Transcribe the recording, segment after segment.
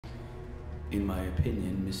In my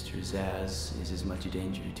opinion, Mr. Zsasz is as much a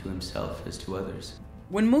danger to himself as to others.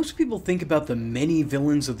 When most people think about the many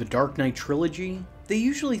villains of the Dark Knight trilogy, they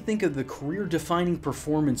usually think of the career-defining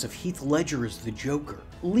performance of Heath Ledger as the Joker,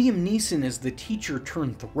 Liam Neeson as the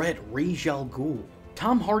teacher-turned-threat Ra's al Ghul,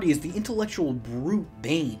 Tom Hardy as the intellectual brute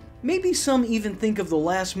Bane. Maybe some even think of the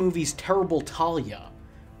last movie's terrible Talia,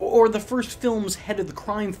 or the first film's head of the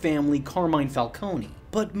crime family Carmine Falcone.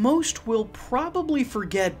 But most will probably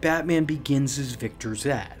forget Batman Begins' Victor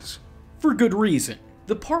Zsasz. For good reason.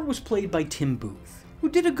 The part was played by Tim Booth, who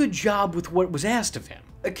did a good job with what was asked of him,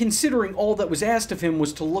 considering all that was asked of him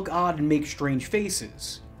was to look odd and make strange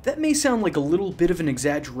faces. That may sound like a little bit of an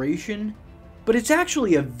exaggeration, but it's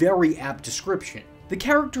actually a very apt description. The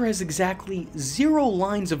character has exactly 0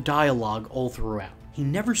 lines of dialogue all throughout. He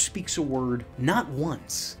never speaks a word, not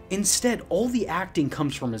once. Instead, all the acting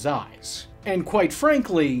comes from his eyes. And quite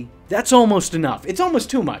frankly, that's almost enough. It's almost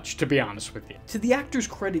too much, to be honest with you. To the actor's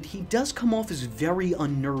credit, he does come off as very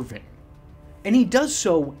unnerving. And he does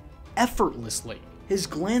so effortlessly. His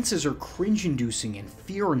glances are cringe-inducing and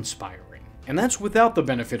fear-inspiring. And that's without the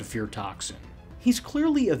benefit of fear toxin. He's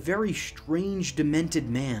clearly a very strange, demented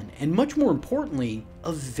man, and much more importantly,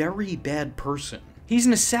 a very bad person. He's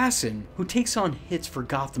an assassin who takes on hits for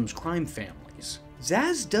Gotham's crime families.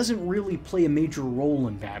 Zsasz doesn't really play a major role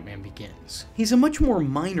in Batman Begins. He's a much more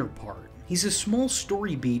minor part. He's a small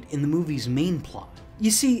story beat in the movie's main plot.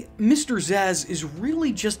 You see, Mr. Zsasz is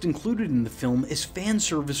really just included in the film as fan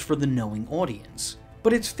service for the knowing audience.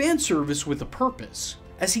 But it's fan service with a purpose,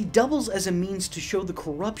 as he doubles as a means to show the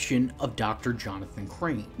corruption of Dr. Jonathan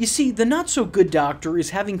Crane. You see, the not-so-good doctor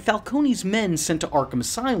is having Falcone's men sent to Arkham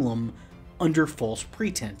Asylum under false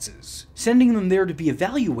pretenses, sending them there to be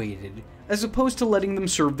evaluated, as opposed to letting them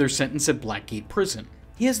serve their sentence at Blackgate Prison.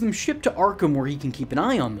 He has them shipped to Arkham where he can keep an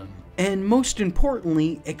eye on them, and most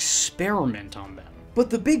importantly, experiment on them. But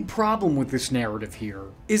the big problem with this narrative here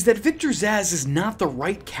is that Victor Zsasz is not the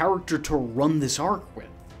right character to run this arc with.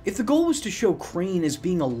 If the goal was to show Crane as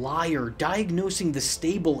being a liar, diagnosing the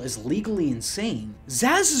stable as legally insane,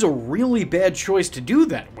 Zsasz is a really bad choice to do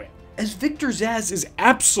that with, as Victor Zsasz is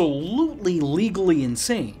absolutely legally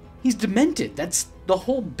insane. He's demented, that's the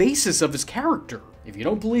whole basis of his character. If you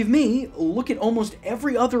don't believe me, look at almost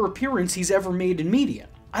every other appearance he's ever made in media.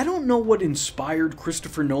 I don't know what inspired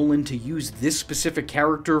Christopher Nolan to use this specific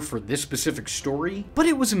character for this specific story, but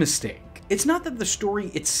it was a mistake. It's not that the story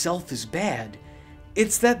itself is bad,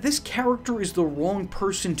 it's that this character is the wrong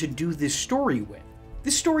person to do this story with.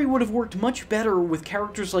 This story would have worked much better with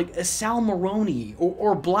characters like Sal Maroni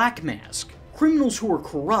or Black Mask, criminals who are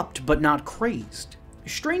corrupt but not crazed.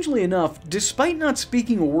 Strangely enough, despite not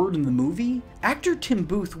speaking a word in the movie, actor Tim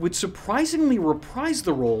Booth would surprisingly reprise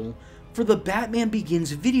the role for the Batman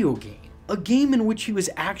Begins video game, a game in which he was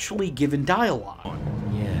actually given dialogue.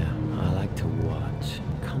 Yeah, I like to watch.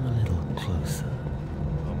 Come a little closer.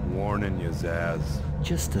 I'm warning you, Zsasz.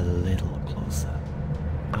 Just a little closer.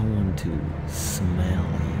 I want to smell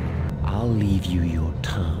you. I'll leave you your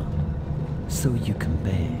tongue, so you can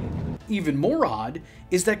beg. Even more odd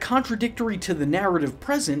is that, contradictory to the narrative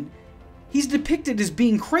present, he's depicted as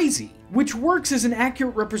being crazy, which works as an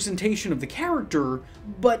accurate representation of the character,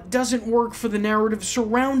 but doesn't work for the narrative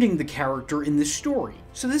surrounding the character in this story.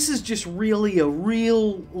 So this is just really a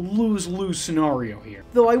real lose-lose scenario here.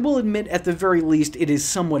 Though I will admit, at the very least, it is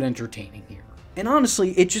somewhat entertaining here. And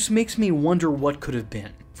honestly, it just makes me wonder what could have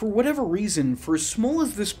been. For whatever reason, for as small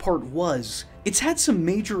as this part was, it's had some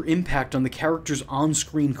major impact on the character's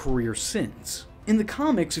on-screen career since. In the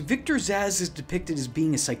comics, Victor Zsasz is depicted as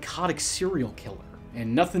being a psychotic serial killer,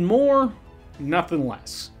 and nothing more, nothing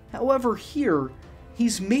less. However, here,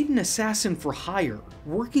 he's made an assassin for hire,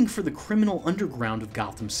 working for the criminal underground of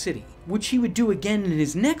Gotham City, which he would do again in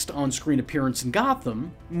his next on-screen appearance in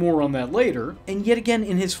Gotham, more on that later, and yet again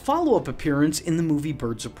in his follow-up appearance in the movie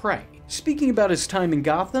Birds of Prey. Speaking about his time in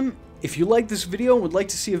Gotham, if you like this video and would like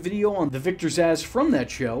to see a video on the Victor Zsasz from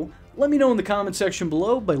that show, let me know in the comment section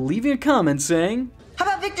below by leaving a comment saying, "How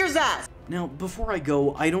about Victor Zsasz?" Now, before I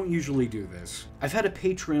go, I don't usually do this. I've had a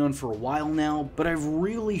Patreon for a while now, but I've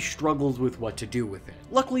really struggled with what to do with it.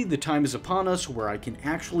 Luckily, the time is upon us where I can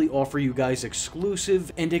actually offer you guys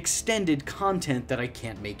exclusive and extended content that I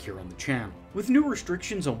can't make here on the channel. With new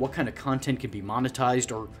restrictions on what kind of content can be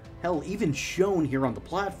monetized or hell, even shown here on the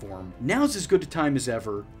platform, now's as good a time as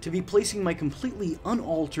ever to be placing my completely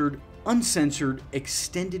unaltered, uncensored,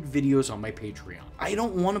 extended videos on my Patreon. I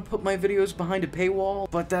don't want to put my videos behind a paywall,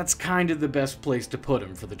 but that's kind of the best place to put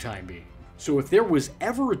them for the time being. So if there was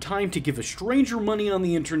ever a time to give a stranger money on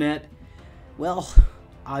the internet, well,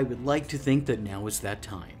 I would like to think that now is that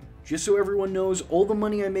time. Just so everyone knows, all the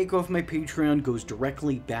money I make off my Patreon goes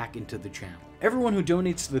directly back into the channel. Everyone who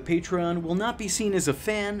donates to the Patreon will not be seen as a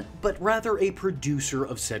fan, but rather a producer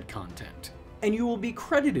of said content. And you will be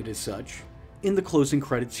credited as such in the closing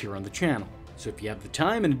credits here on the channel. So if you have the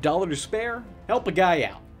time and $1 to spare, help a guy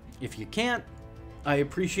out. If you can't, I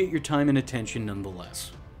appreciate your time and attention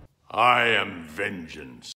nonetheless. I am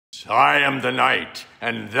vengeance. I am the night,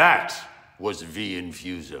 and that was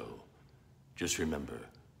Infuso. Just remember,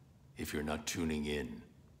 if you're not tuning in,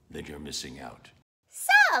 then you're missing out.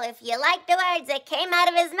 So, if you like the words that came out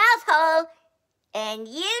of his mouth hole, and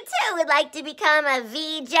you too would like to become a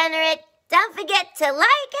V-generate, don't forget to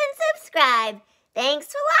like and subscribe. Thanks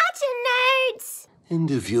for watching, nerds!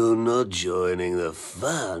 And if you're not joining the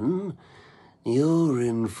fun, you're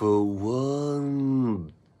in for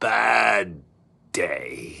one bad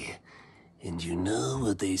day. And you know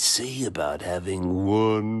what they say about having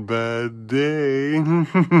one bad day?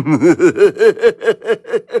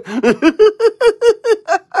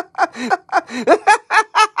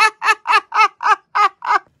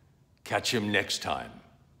 Catch him next time.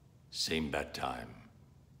 Same bat time.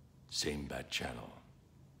 Same bat channel.